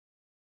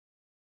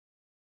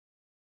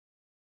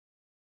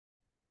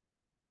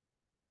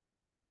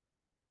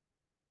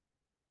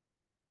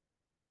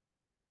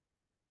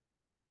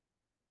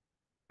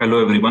Hello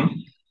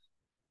everyone.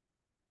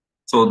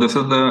 So this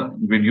is the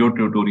video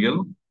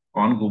tutorial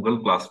on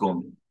Google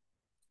Classroom.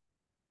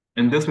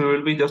 In this, we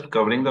will be just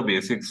covering the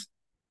basics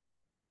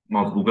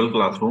of Google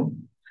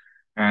Classroom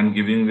and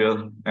giving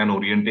you an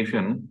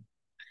orientation.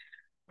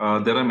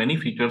 There are many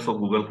features of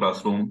Google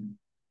Classroom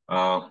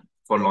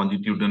for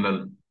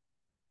longitudinal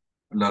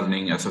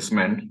learning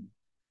assessment,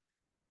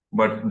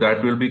 but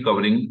that will be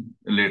covering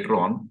later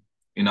on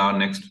in our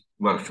next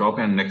workshop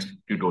and next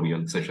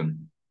tutorial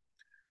session.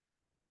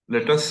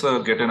 Let us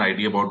get an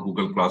idea about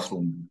Google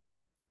Classroom.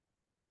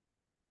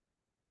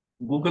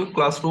 Google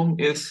Classroom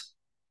is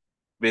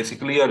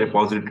basically a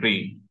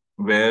repository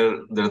where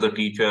there's a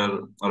teacher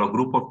or a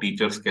group of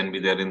teachers can be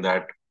there in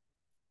that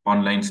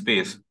online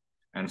space,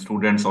 and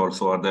students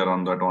also are there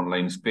on that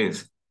online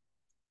space.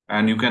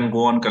 And you can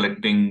go on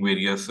collecting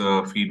various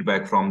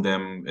feedback from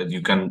them.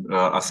 You can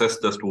assess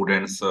the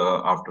students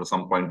after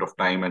some point of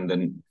time and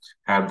then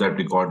have that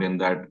record in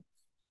that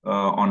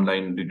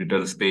online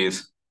digital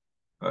space.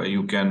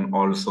 You can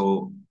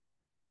also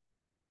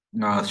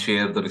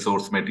share the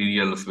resource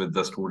materials with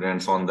the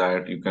students on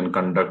that. You can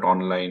conduct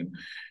online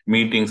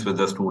meetings with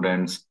the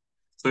students.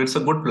 So it's a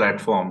good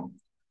platform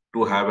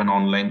to have an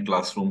online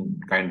classroom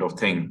kind of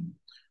thing.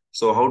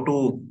 So how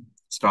to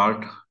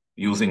start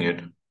using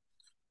it?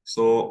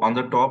 So on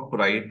the top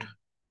right,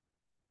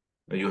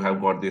 you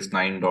have got these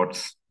 9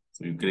 dots.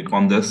 So you click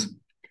on this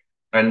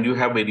and you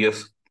have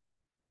various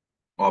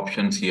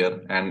options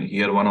here. And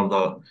here one of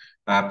the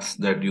apps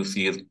that you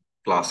see is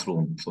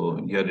Classroom. So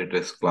here it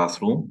is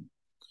Classroom.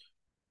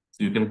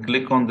 So you can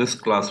click on this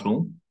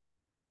Classroom.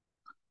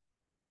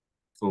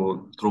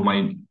 So through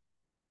my,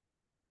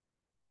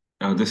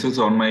 this is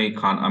on my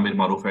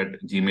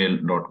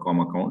khanamirmaruf@gmail.com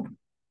account.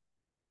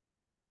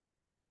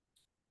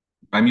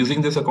 I'm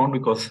using this account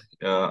because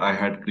I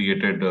had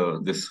created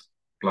this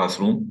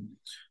classroom.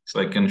 So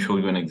I can show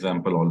you an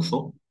example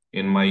also.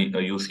 In my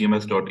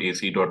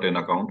ucms.ac.in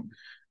account,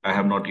 I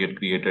have not yet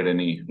created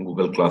any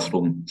Google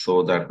Classroom,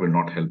 so that will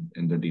not help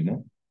in the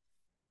demo.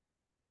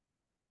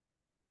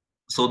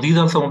 So these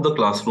are some of the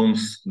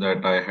classrooms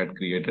that I had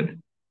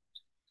created.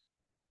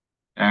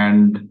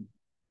 And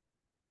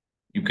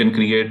you can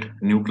create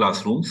new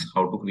classrooms.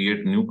 How to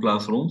create new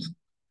classrooms?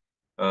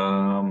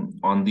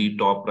 On the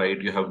top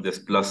right, you have this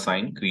plus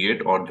sign,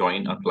 create or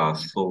join a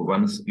class. So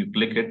once you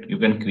click it, you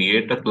can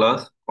create a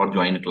class or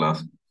join a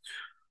class.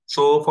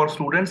 So for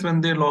students,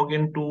 when they log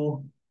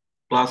into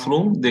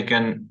Classroom, they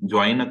can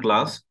join a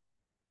class.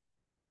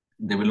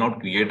 They will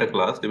not create a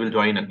class, they will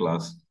join a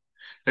class.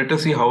 Let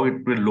us see how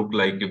it will look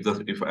like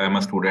if I am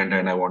a student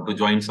and I want to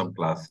join some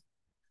class.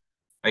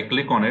 I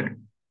click on it.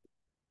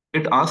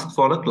 It asks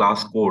for a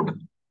class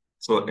code.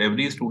 So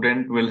every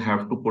student will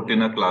have to put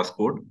in a class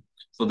code.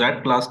 So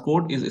that class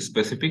code is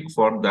specific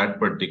for that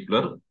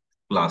particular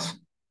class.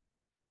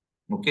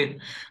 Okay.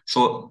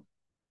 So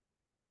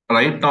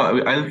right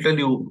now, I'll tell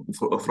you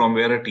from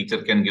where a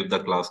teacher can give the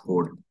class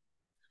code.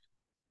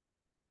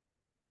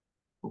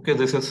 Okay,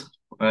 this is,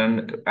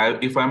 and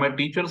if I'm a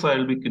teacher, so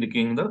I'll be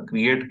clicking the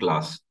create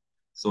class.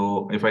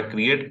 So if I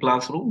create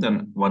classroom,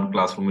 then one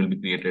classroom will be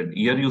created.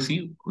 Here you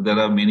see there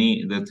are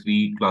there are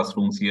 3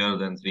 classrooms here,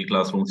 then 3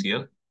 classrooms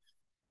here.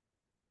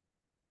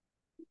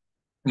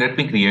 Let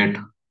me create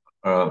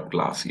a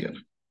class here.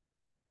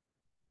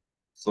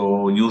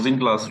 So using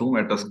classroom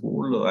at a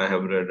school, I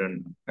have read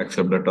and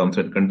accept the terms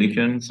and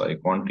conditions. I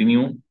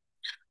continue.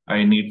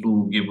 I need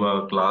to give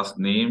a class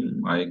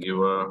name. I give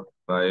a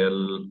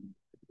trial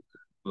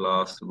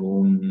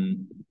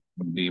classroom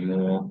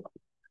demo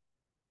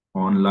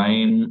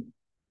online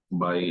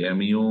by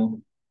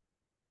MEO,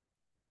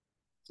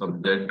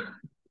 subject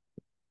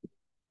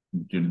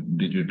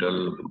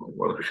digital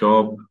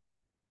workshop,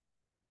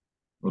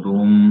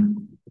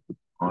 room,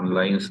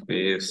 online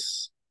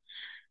space.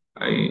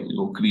 I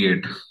go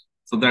create.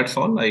 So that's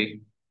all.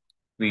 I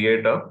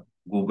create a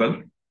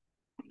Google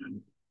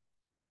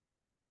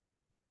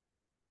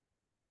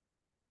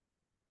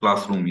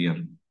Classroom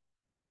here.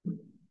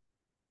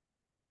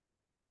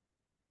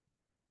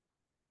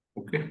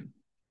 Okay.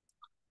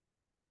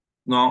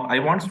 Now I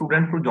want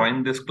students to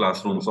join this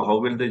classroom. So how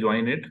will they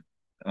join it?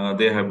 I'll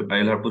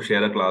have to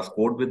share a class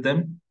code with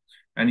them.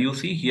 And you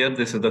see here,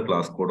 this is the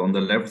class code. On the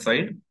left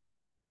side,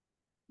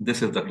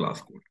 this is the class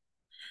code.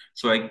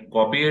 So I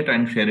copy it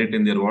and share it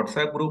in their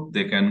WhatsApp group.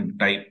 They can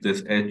type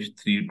this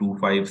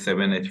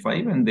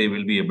H3257H5 and they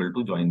will be able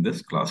to join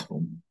this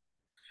classroom.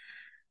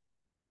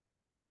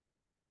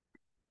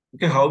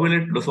 Okay, how will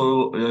it,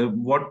 so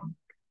what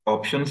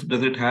options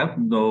does it have?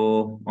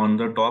 Though on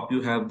the top,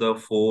 you have the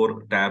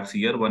 4 tabs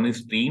here. One is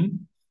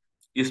stream.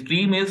 A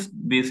stream is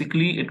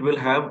basically, it will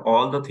have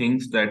all the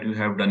things that you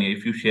have done here.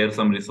 If you share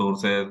some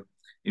resources,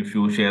 if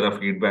you share a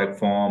feedback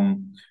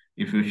form,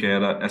 if you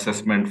share an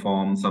assessment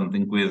form,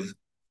 something quiz.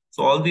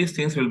 So all these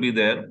things will be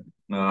there.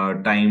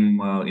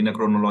 Time in a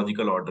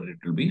chronological order,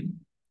 it will be.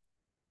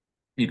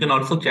 You can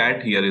also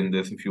chat here in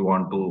this if you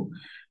want to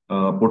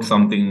put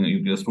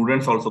something.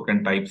 Students also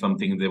can type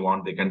something they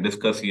want. They can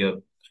discuss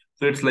here.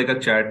 So it's like a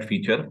chat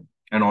feature.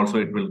 And also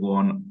it will go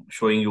on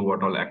showing you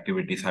what all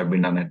activities have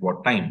been done at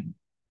what time.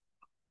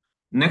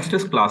 Next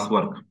is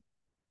classwork.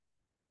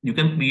 You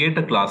can create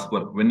a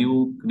classwork. When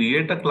you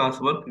create a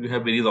classwork, you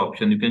have various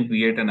options. You can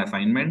create an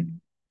assignment,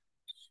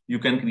 you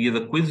can create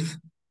a quiz,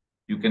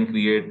 you can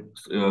create,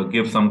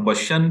 give some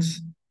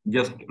questions,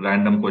 just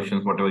random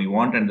questions, whatever you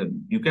want, and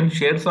then you can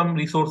share some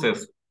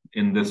resources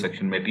in this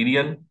section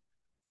material.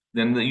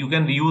 Then you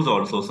can reuse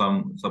also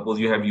some. Suppose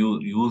you have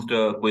used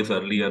a quiz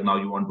earlier, now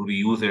you want to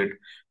reuse it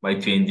by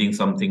changing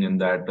something in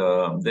that.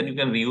 Then you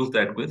can reuse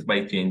that quiz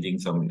by changing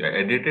some,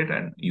 edit it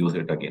and use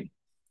it again.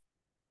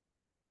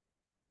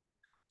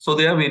 So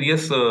there are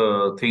various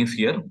things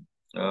here.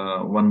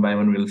 One by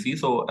one we'll see.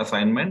 So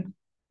assignment.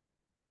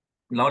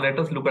 Now let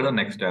us look at the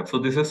next tab. So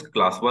this is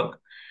classwork.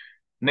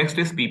 Next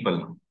is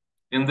people.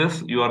 In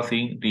this, you are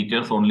seeing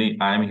teachers only.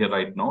 I am here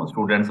right now.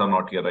 Students are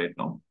not here right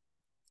now.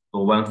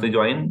 So once they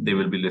join, they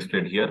will be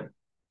listed here.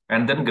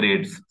 And then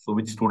grades. So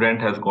which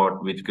student has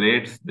got which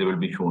grades, they will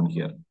be shown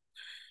here.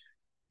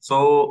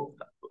 So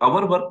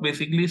our work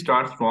basically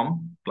starts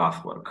from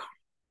classwork.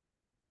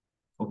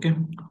 Okay.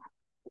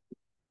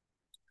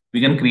 We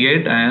can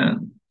create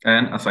an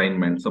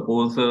assignment.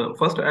 Suppose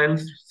first I'll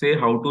say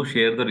how to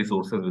share the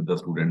resources with the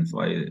students.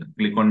 So I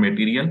click on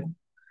material.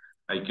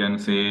 I can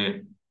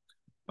say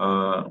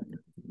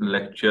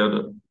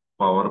lecture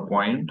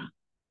PowerPoint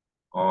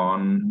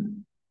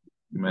on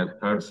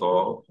methods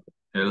of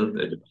health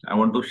education. I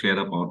want to share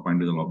a PowerPoint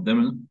with all of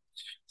them.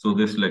 So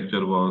this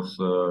lecture was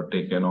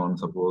taken on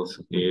suppose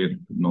 8th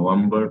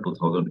November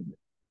 2000.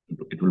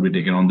 It will be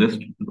taken on this.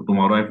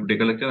 Tomorrow I have to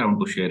take a lecture. I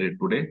want to share it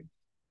today.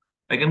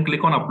 I can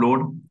click on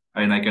upload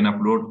and I can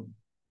upload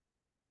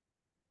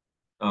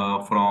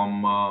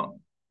from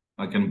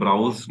I can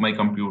browse my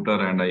computer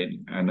and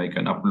I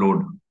can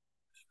upload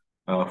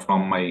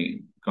from my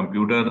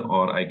computer,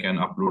 or I can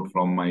upload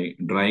from my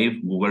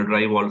drive, Google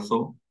Drive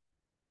also.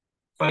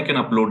 So I can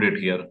upload it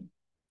here.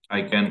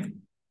 I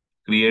can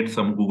create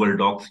some Google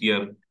Docs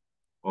here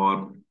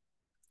or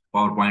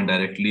PowerPoint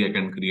directly. I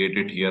can create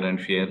it here and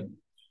share,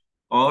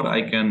 or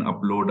I can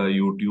upload a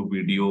YouTube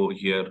video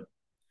here.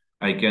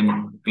 I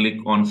can click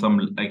on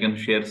some, I can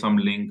share some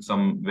link,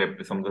 some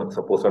web, some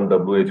suppose some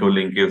WHO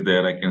link is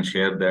there. I can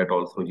share that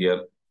also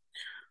here.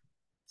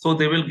 So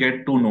they will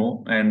get to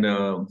know, and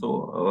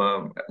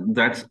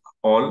that's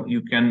all.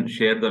 You can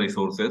share the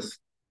resources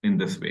in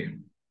this way.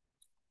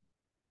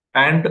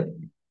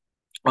 And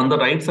on the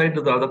right side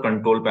is the other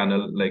control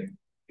panel, like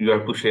you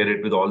have to share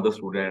it with all the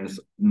students.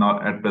 Now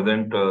at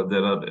present,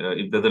 there are,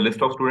 if there's a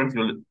list of students,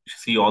 you'll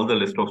see all the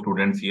list of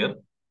students here.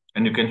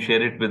 And you can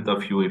share it with a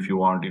few if you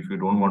want. If you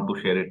don't want to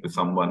share it with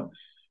someone,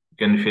 you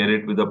can share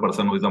it with a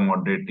person who is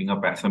moderating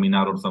a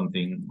seminar or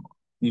something.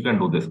 You can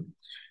do this.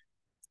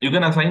 You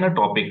can assign a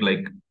topic,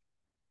 like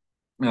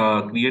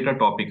create a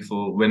topic.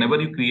 So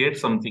whenever you create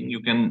something,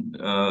 you can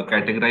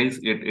categorize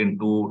it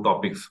into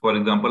topics. For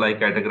example, I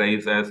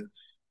categorize as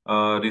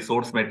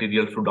resource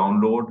materials to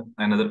download.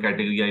 Another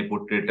category I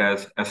put it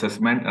as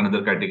assessment.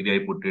 Another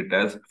category I put it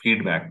as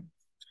feedback.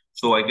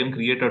 So I can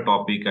create a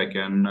topic. I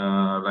can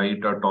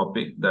write a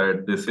topic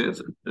that this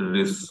is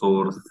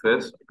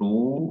resources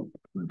to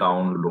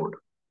download.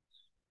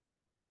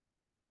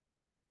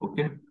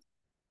 Okay.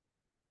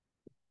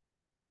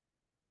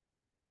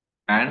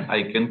 And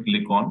I can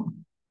click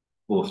on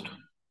post.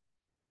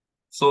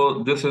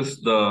 So this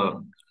is the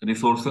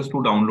resources to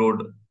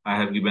download. I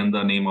have given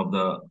the name of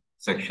the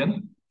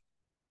section.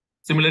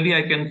 Similarly,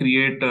 I can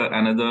create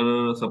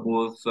another,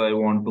 suppose I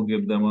want to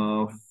give them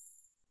a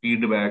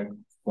feedback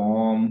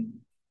form.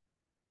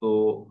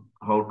 So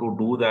how to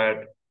do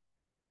that?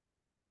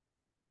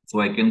 So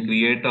I can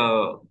create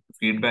a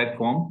feedback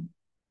form,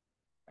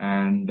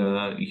 and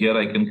here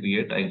I can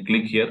create, I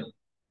click here.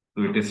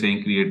 So it is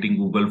saying creating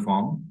Google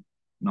form.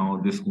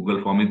 Now this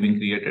Google form is being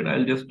created.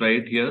 I'll just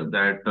write here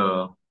that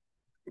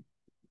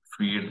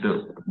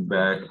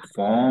feedback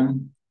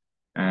form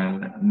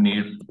and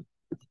need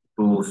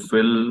to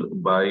fill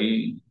by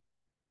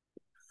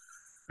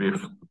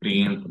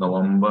 15th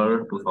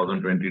November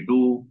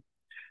 2022.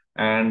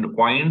 And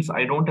points,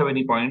 I don't have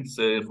any points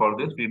for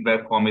this.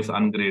 Feedback form is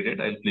ungraded.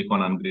 I'll click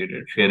on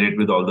ungraded, share it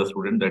with all the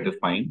students. That is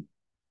fine.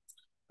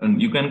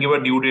 And you can give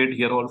a due date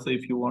here also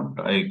if you want.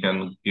 I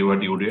can give a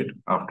due date.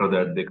 After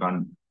that, they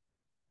can't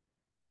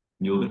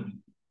use it.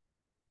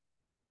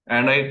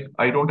 And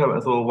I don't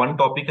have, so one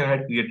topic I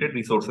had created,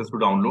 resources to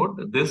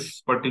download. This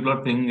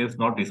particular thing is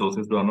not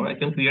resources to download. I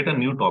can create a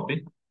new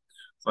topic.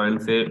 So I'll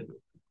say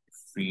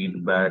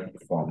feedback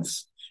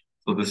forms.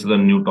 So this is a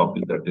new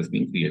topic that is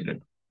being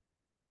created.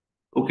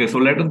 Okay, so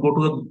let us go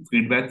to the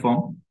feedback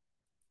form.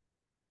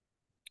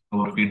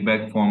 Our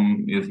feedback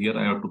form is here.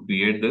 I have to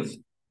create this.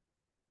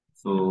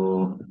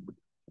 So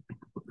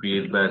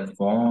feedback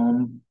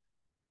form,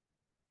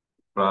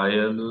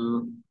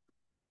 trial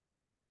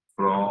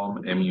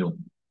from MU.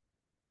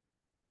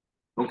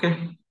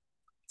 Okay,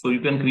 so you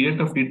can create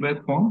a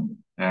feedback form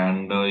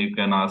and you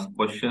can ask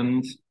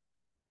questions,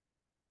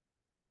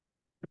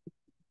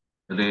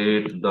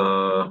 rate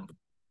the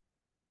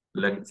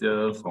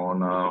lectures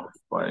on a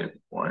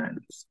 5-point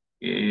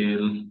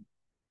scale,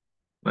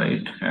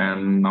 right?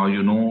 And now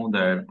you know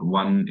that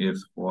one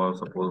is for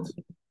suppose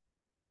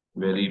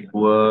very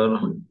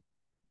poor,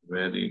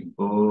 very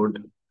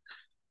good,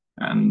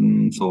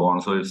 and so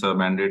on. So it's a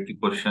mandatory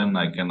question.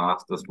 I can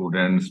ask the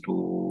students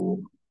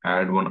to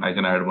add one. I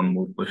can add one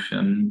more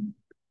question.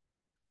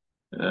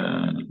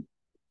 Uh,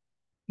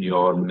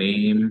 your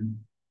name,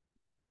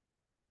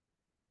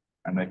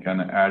 and I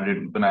can add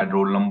it. You can add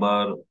roll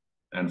number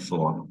and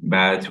so on,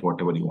 batch,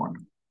 whatever you want.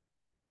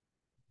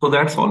 So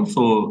that's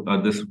also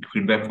this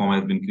feedback form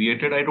has been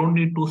created. I don't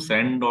need to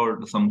send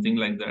or something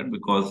like that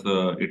because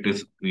it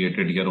is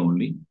created here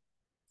only.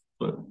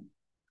 So,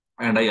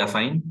 and I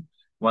assign.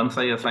 Once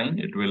I assign,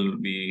 it will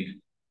be.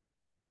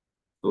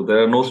 So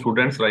there are no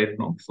students right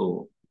now,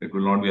 so it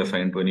will not be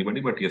assigned to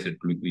anybody. But yes, it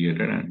will be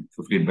created, and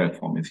so feedback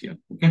form is here.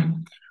 Okay.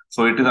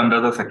 So it is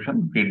under the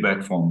section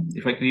feedback form.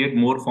 If I create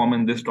more form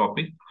in this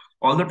topic,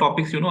 all the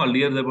topics,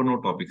 earlier there were no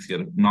topics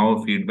here.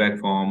 Now feedback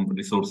form,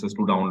 resources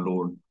to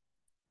download,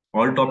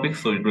 all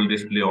topics. So it will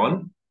display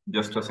all.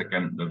 Just a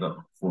second, the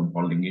phone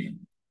calling in.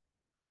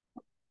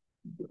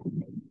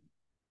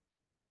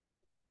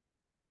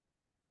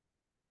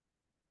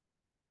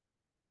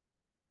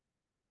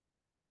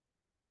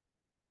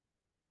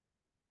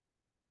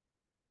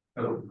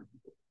 Hello.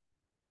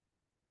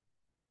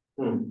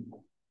 Hmm.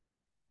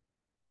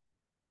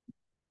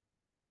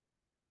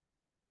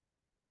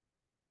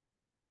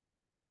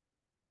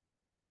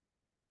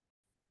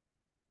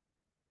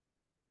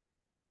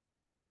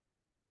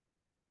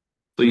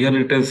 So here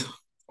it is.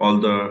 All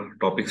the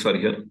topics are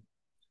here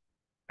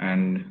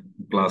and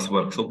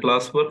classwork. So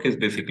classwork is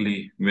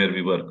basically where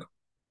we work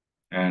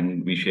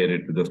and we share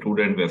it with the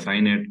student, we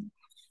assign it.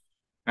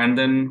 And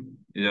then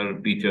your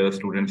teachers,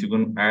 students, you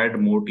can add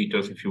more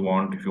teachers if you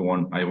want. If you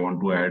want, I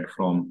want to add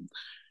from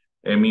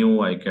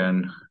MU, I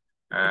can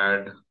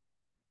add.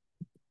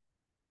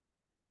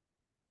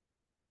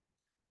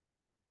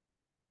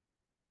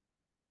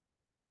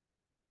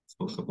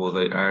 So suppose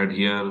I add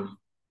here.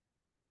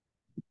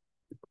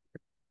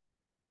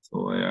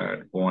 So I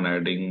add on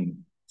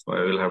adding. So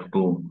I will have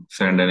to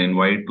send an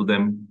invite to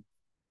them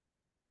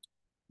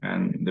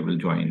and they will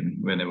join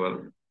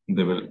whenever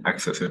they will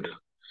access it.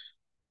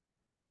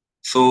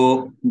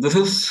 So this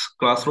is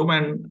classroom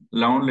and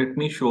now let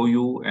me show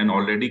you an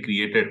already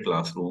created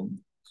classroom.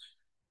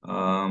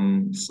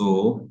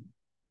 So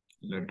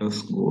let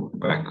us go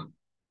back.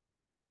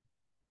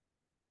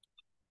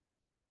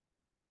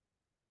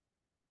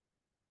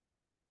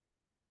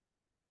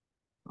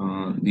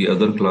 The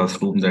other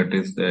classroom that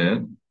is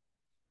there,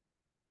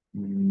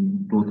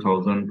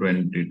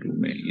 2022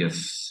 May,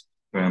 yes,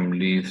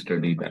 family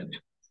study batch.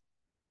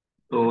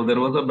 So there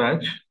was a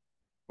batch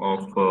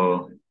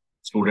of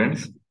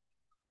students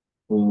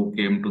who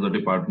came to the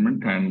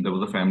department and there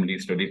was a family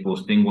study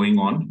posting going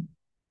on.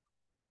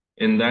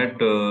 In that,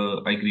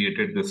 I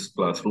created this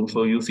classroom.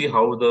 So you see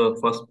how the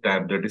first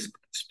tab, that is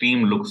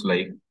Steam, looks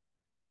like.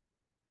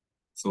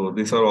 So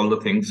these are all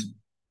the things.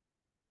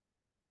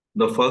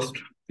 The first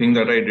thing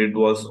that I did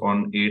was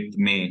on 8th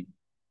May,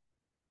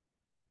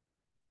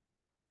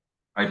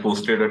 I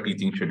posted a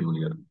teaching schedule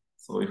here.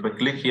 So if I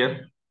click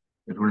here,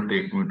 it will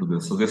take me to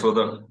this. So this was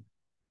the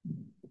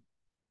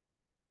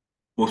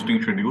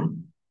posting schedule.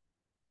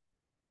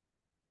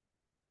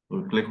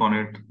 So click on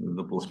it, this is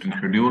the posting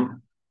schedule.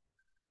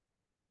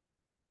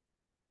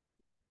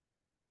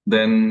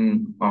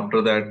 Then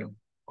after that,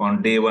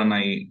 on day one,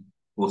 I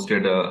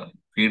posted a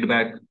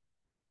feedback.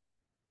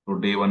 So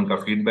day one ka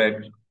feedback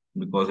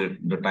because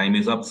the time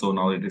is up. So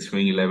now it is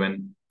showing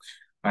 11.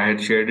 I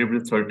had shared it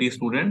with 30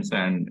 students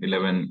and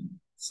 11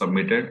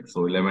 submitted.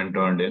 So 11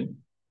 turned in.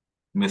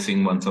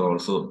 Missing ones are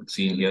also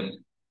seen here.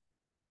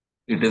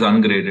 It is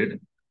ungraded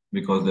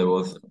because there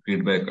was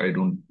feedback.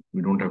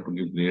 We don't have to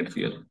give grades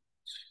here.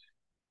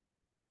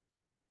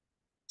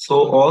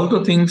 So all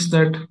the things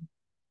that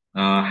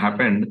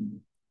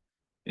happened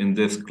in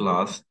this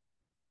class,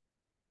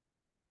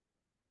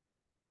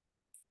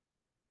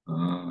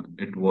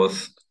 it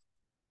was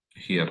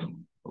here.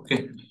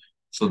 Okay.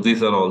 So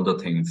these are all the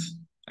things.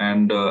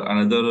 And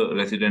another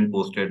resident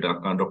posted,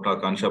 Dr.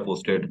 Akansha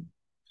posted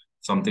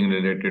something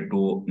related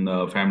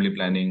to family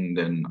planning,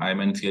 then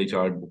IMNCI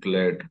chart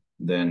booklet,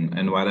 then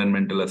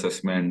environmental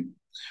assessment.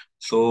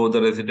 So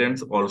the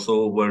residents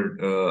also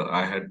were,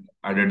 I had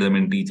added them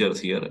in teachers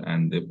here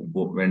and they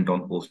went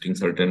on posting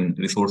certain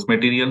resource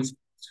materials.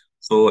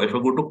 So if I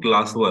go to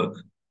classwork,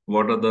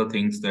 what are the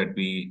things that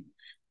we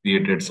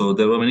created? So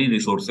there were many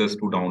resources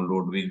to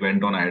download. We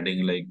went on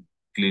adding like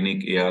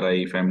clinic,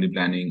 ARI, family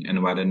planning,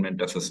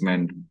 environment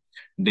assessment,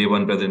 day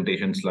one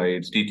presentation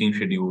slides, teaching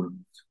schedule.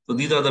 So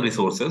these are the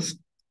resources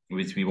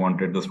which we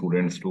wanted the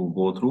students to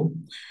go through.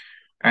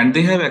 And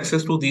they have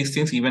access to these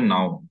things even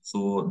now.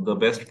 So the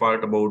best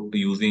part about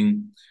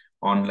using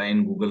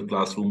online Google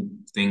Classroom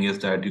thing is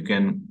that you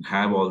can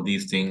have all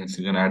these things,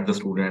 you can add the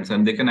students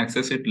and they can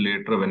access it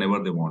later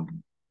whenever they want.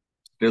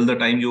 Till the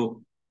time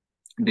you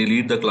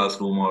delete the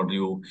classroom or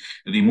you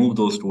remove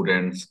those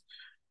students,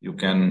 you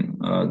can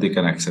they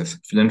can access.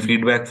 Then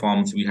feedback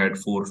forms, we had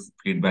 4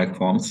 feedback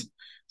forms.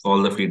 So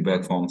all the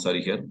feedback forms are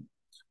here.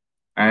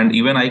 And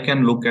even I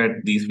can look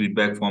at these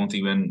feedback forms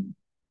even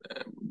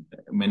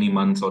many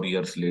months or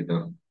years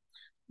later.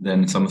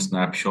 then some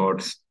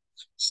snapshots.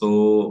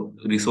 So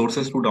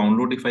resources to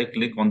download, if I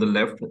click on the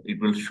left,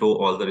 it will show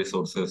all the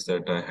resources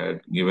that I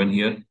had given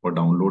here for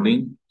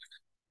downloading.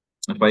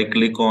 If I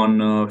click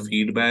on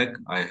feedback,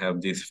 I have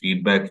these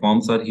feedback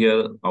forms are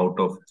here. Out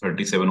of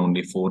 37,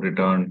 only 4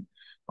 returned.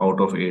 Out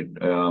of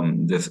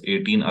 8, this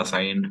 18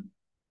 assigned,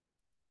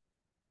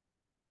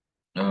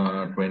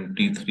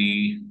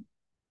 23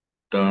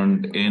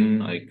 turned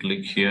in. I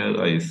click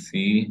here, I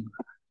see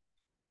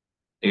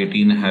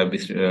 18 have,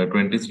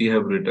 23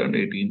 have returned,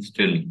 18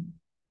 still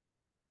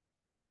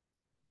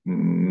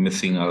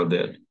missing are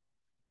there.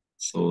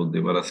 So they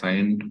were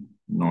assigned,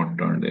 not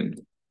turned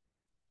in.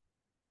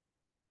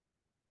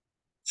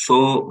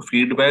 So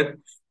feedback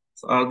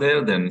are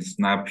there, then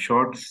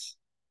snapshots,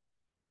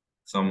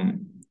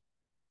 some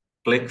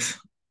clicks.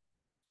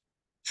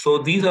 So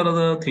these are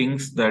the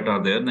things that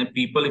are there. Now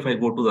people, if I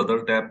go to the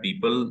other tab,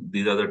 people,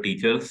 these are the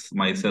teachers,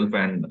 myself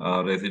and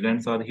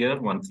residents are here,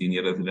 one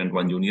senior resident,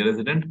 one junior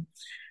resident.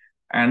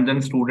 And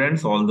then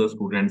students, all the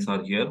students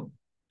are here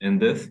in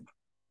this.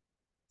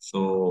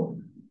 So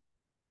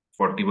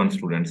 41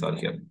 students are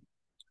here.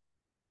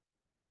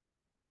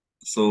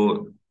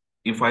 So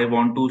if I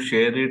want to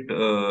share it,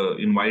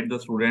 invite the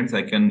students,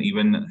 I can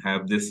even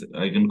have this,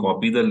 I can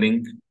copy the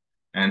link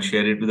and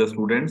share it with the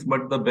students.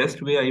 But the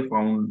best way I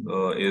found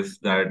is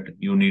that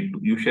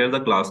you share the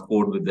class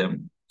code with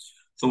them.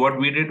 So what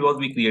we did was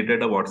we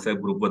created a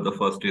WhatsApp group with the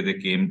first day they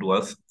came to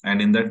us.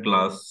 And in that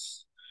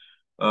class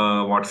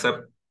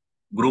WhatsApp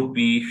group,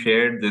 we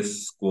shared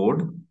this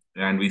code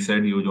and we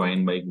said you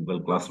join by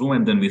Google Classroom.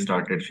 And then we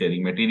started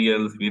sharing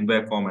materials,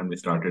 feedback form, and we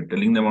started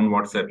telling them on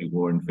WhatsApp, you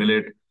go and fill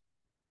it.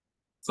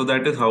 So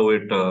that is how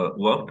it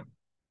worked.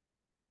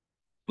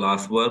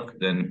 Classwork,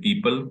 then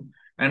people,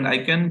 and I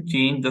can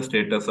change the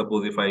status.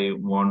 Suppose if I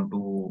want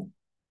to,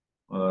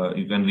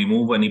 you can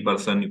remove any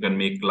person, you can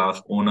make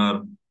class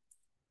owner,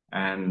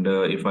 and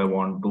if I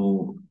want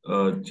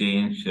to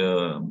change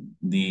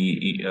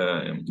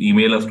the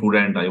email a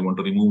student, I want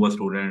to remove a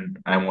student,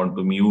 I want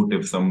to mute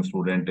if some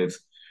student is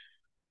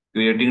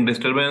creating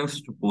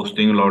disturbance,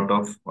 posting a lot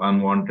of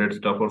unwanted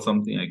stuff or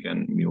something, I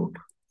can mute.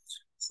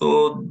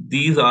 So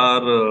these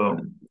are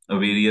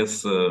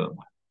various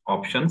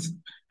options,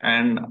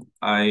 and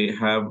I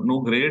have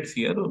no grades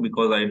here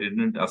because I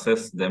didn't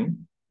assess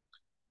them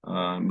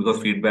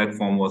because feedback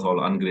form was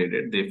all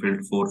ungraded. They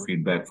filled 4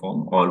 feedback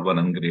form, all were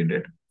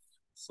ungraded.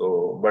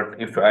 So, but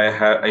if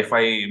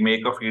I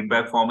make a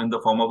feedback form in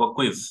the form of a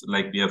quiz,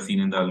 like we have seen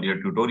in the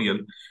earlier tutorial,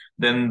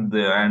 then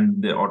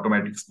the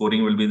automatic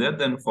scoring will be there.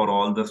 Then for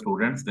all the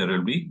students, there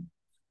will be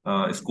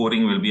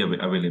scoring will be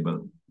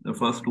available. The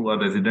first 2 are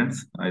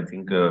residents. I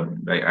think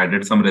I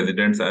added some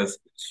residents as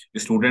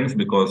students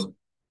because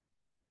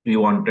we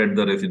wanted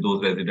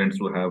those residents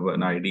to have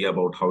an idea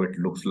about how it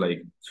looks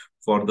like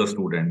for the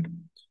student.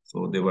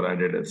 So they were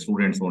added as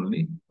students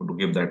only to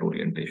give that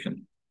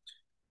orientation.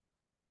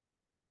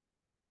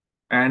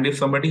 And if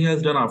somebody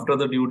has done after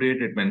the due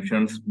date, it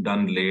mentions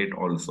done late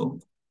also.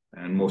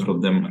 And most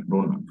of them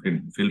don't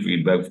fill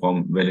feedback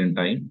form well in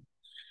time.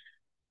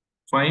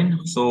 Fine.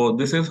 So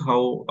this is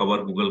how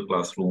our Google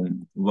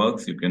Classroom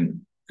works. You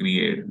can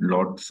create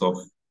lots of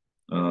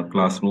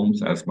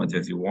classrooms as much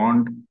as you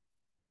want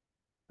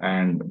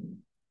and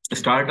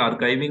start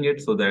archiving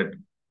it so that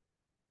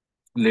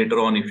later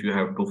on, if you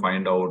have to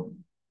find out,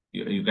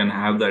 you can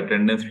have the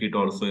attendance sheet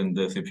also in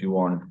this if you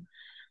want.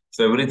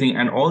 So everything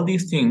and all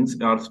these things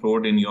are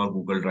stored in your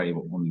Google Drive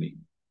only.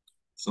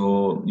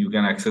 So you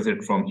can access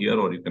it from here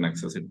or you can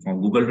access it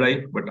from Google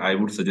Drive, but I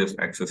would suggest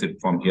access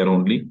it from here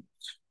only.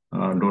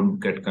 Don't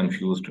get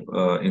confused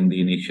in the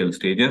initial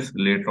stages.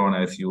 Later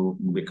on, as you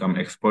become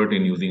expert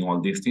in using all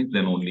these things,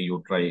 then only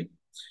you try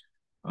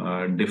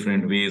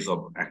different ways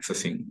of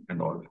accessing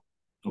and all.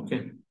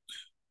 Okay.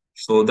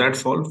 So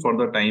that's all for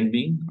the time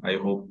being. I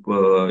hope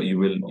you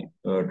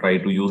will try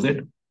to use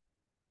it.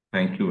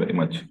 Thank you very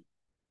much.